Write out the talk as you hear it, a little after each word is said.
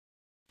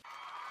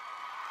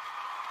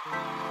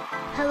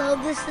Hello,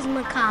 this is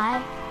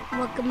Makai.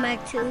 Welcome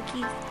back to the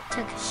Keith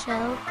Tucker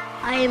Show.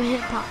 I am hip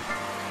hop.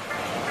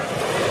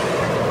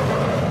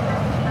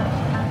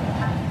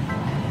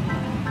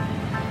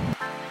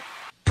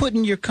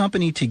 Putting your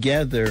company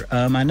together,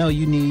 I know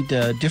you need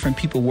different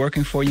people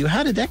working for you.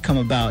 How did that come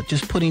about,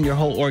 just putting your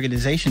whole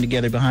organization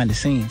together behind the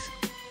scenes?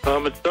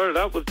 It started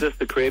out with just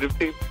the creative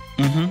team,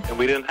 and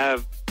we didn't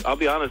have, I'll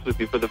be honest with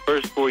you, for the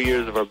first 4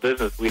 years of our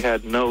business, we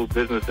had no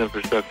business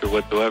infrastructure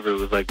whatsoever. It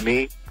was like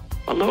me,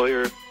 a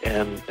lawyer,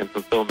 and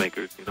some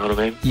filmmakers, you know what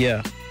I mean?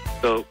 Yeah.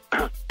 So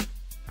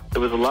it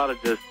was a lot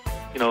of just,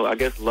 I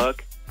guess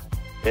luck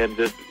and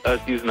just us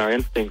using our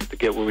instincts to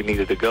get where we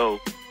needed to go.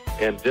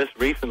 And just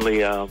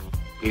recently,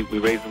 we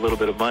raised a little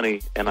bit of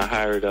money, and I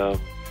hired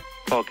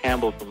Paul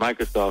Campbell from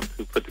Microsoft,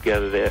 who put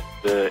together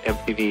the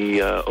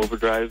MTV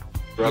Overdrive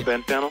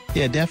broadband channel.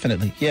 Yeah,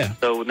 definitely, yeah.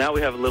 So now we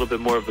have a little bit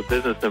more of a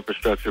business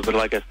infrastructure, but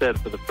like I said,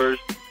 for the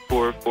first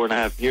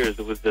 4.5 years,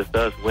 it was just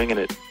us winging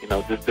it,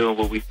 just doing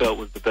what we felt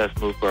was the best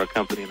move for our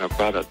company and our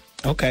product.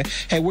 Okay.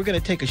 Hey, we're going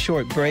to take a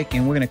short break,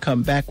 and we're going to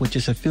come back with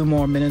just a few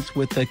more minutes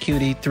with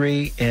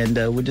QD3,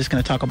 and we're just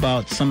going to talk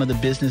about some of the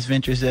business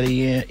ventures that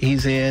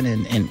he's in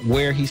and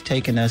where he's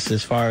taken us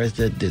as far as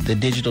the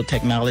digital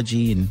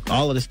technology and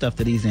all of the stuff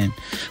that he's in.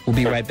 We'll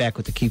be right back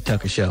with the Keith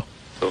Tucker Show.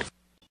 Cool.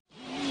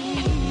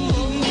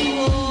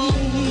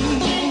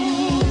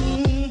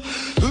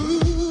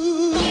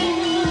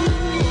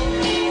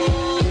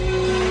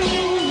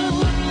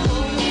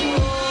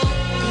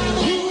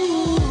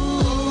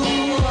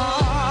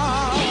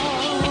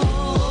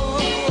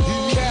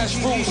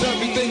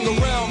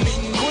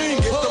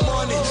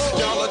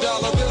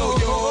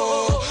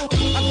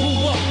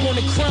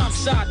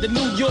 The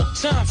New York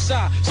Times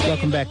side.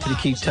 Welcome back to the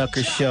Keith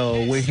Tucker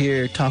Show. We're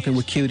here talking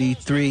with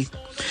QD3.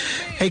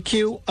 Hey,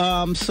 Q.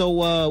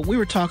 So we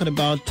were talking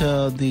about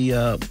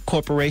the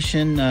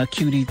corporation,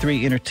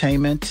 QD3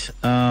 Entertainment,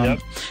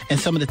 and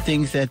some of the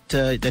things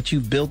that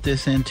you've built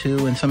this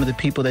into, and some of the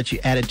people that you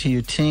added to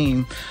your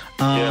team.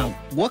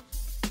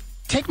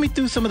 Take me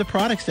through some of the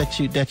products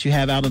that you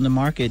have out on the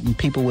market and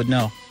people would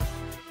know.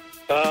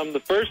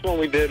 The first one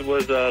we did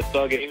was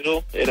Thug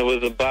Angel, and it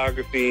was a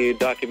biography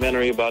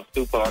documentary about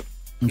Tupac.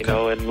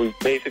 Okay. And we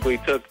basically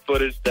took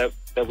footage that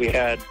we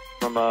had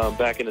from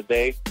back in the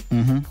day,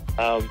 from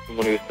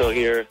when he was still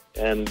here,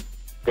 and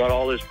brought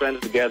all his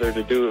friends together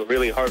to do a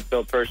really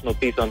heartfelt personal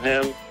piece on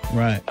him.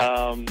 Right.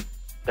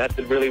 That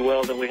did really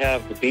well. Then we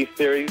have the Beef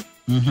series.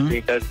 You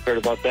guys heard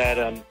about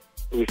that.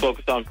 We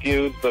focused on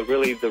feuds, but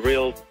really the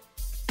real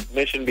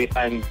mission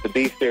behind the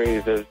Beef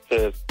series is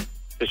to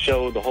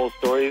show the whole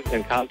story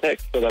in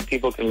context so that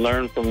people can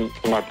learn from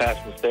our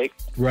past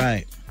mistakes.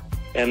 Right.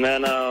 And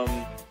then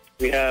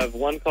we have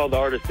one called The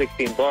Art of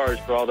 16 Bars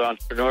for all the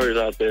entrepreneurs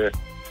out there,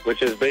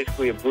 which is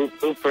basically a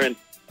blueprint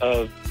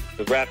of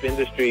the rap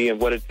industry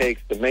and what it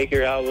takes to make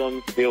your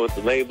album, to deal with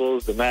the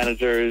labels, the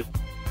managers,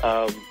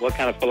 what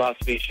kind of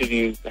philosophy should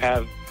you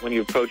have when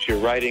you approach your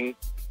writing,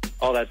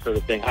 all that sort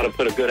of thing, how to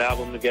put a good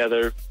album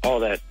together, all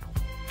that.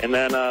 And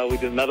then we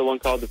did another one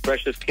called The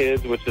Freshest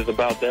Kids, which is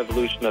about the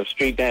evolution of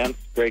street dance,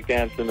 break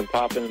dancing and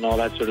popping and all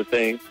that sort of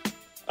thing.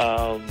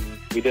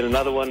 We did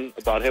another one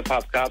about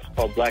hip-hop cops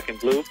called Black and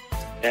Blue.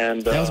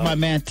 And that was my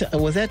man.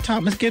 Was that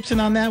Thomas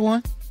Gibson on that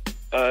one?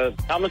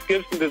 Thomas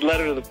Gibson did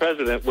Letter to the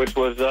President, which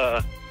was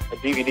a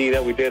DVD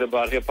that we did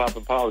about hip-hop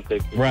and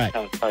politics. Right.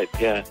 Kind of tight,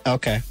 yeah.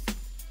 Okay.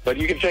 But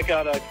you can check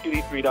out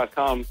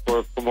QD3.com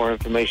for more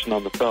information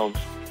on the films.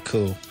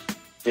 Cool.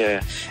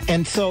 Yeah.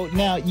 And so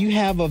now you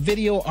have a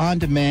video on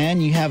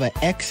demand. You have an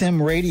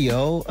XM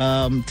radio.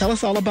 Tell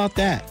us all about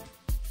that.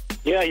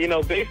 Yeah,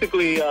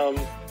 basically,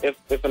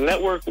 if a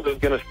network was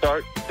going to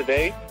start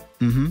today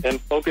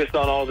and focus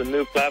on all the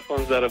new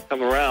platforms that have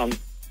come around,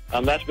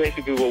 that's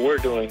basically what we're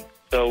doing.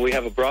 So we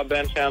have a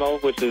broadband channel,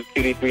 which is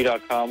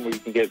QD3.com, where you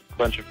can get a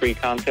bunch of free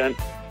content.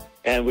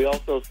 And we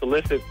also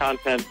solicit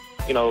content,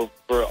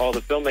 for all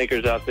the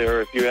filmmakers out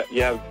there. If you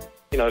have,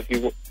 if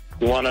you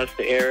want us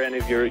to air any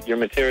of your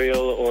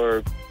material,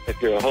 or if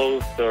you're a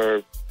host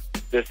or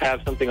just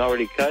have something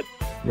already cut,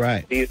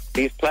 right?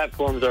 These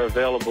platforms are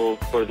available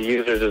for the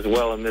users as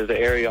well, and there's an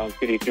area on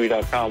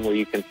QD3.com where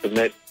you can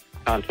submit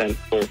content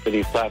for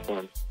these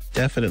platforms.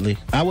 Definitely.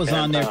 I was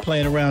on there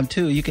playing around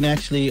too. You can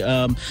actually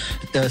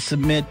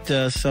submit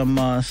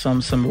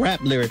some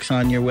rap lyrics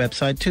on your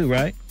website too,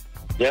 right?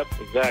 Yep,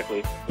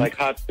 exactly. Like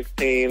Hot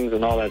 16s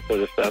and all that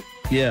sort of stuff.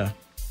 Yeah.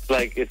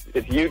 Like it's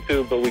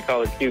YouTube, but we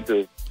call it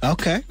QTube.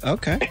 Okay.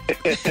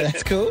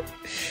 That's cool.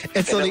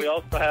 And so then we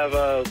also have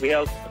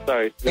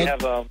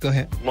go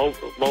ahead.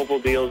 Mobile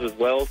deals as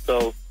well.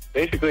 So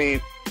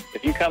basically,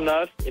 if you come to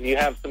us and you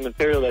have some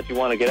material that you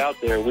want to get out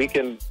there, we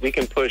can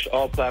push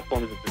all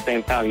platforms at the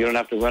same time. You don't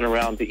have to run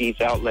around to each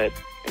outlet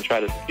and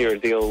try to secure a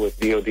deal with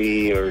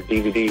VOD or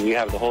DVD. We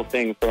have the whole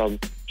thing from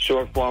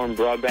short form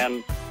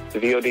broadband to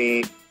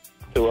VOD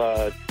to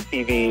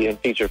TV and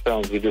feature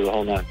films. We do the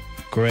whole nine.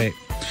 Great.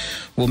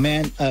 Well,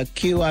 man,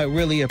 Q, I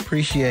really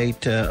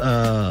appreciate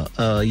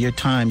your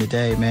time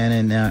today, man,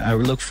 and I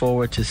look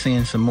forward to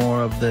seeing some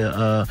more of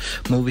the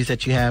movies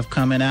that you have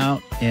coming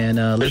out and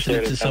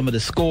listening to some of the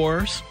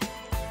scores.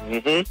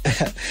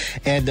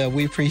 Mm-hmm. And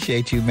we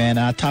appreciate you, man.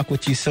 I'll talk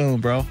with you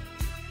soon, bro.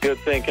 Good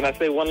thing. Can I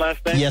say one last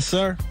thing? Yes,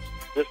 sir.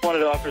 Just wanted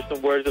to offer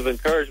some words of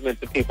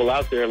encouragement to people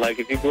out there. Like,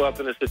 if you grew up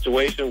in a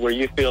situation where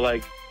you feel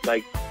like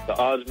the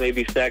odds may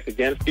be stacked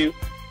against you,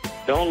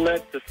 don't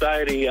let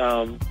society,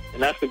 and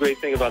that's the great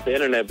thing about the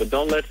internet, but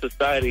don't let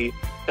society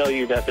tell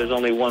you that there's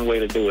only one way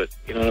to do it.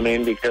 You know what I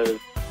mean? Because,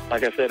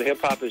 like I said,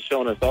 hip-hop has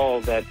shown us all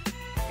that,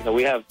 you know,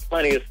 we have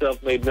plenty of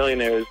self-made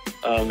millionaires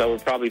that were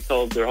probably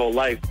told their whole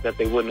life that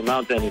they wouldn't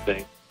amount to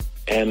anything.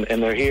 And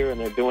they're here, and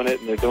they're doing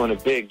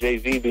it big,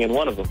 Jay-Z being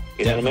one of them.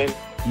 You know what I mean?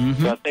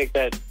 Mm-hmm. So I think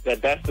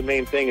that's the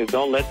main thing, is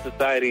don't let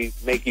society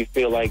make you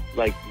feel like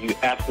you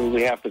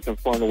absolutely have to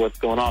conform to what's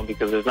going on,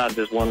 because there's not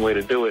just one way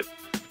to do it.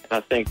 And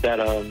I think that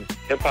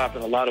hip-hop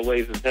in a lot of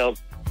ways has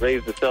helped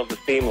raise the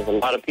self-esteem of a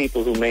lot of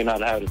people who may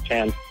not have a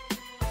chance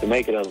to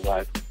make it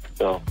otherwise.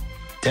 So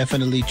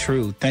definitely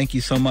true. Thank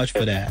you so much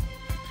for that.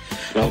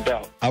 No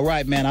doubt. All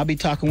right, man. I'll be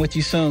talking with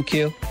you soon,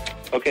 Q.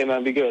 Okay,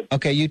 man. Be good.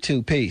 Okay, you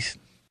too. Peace.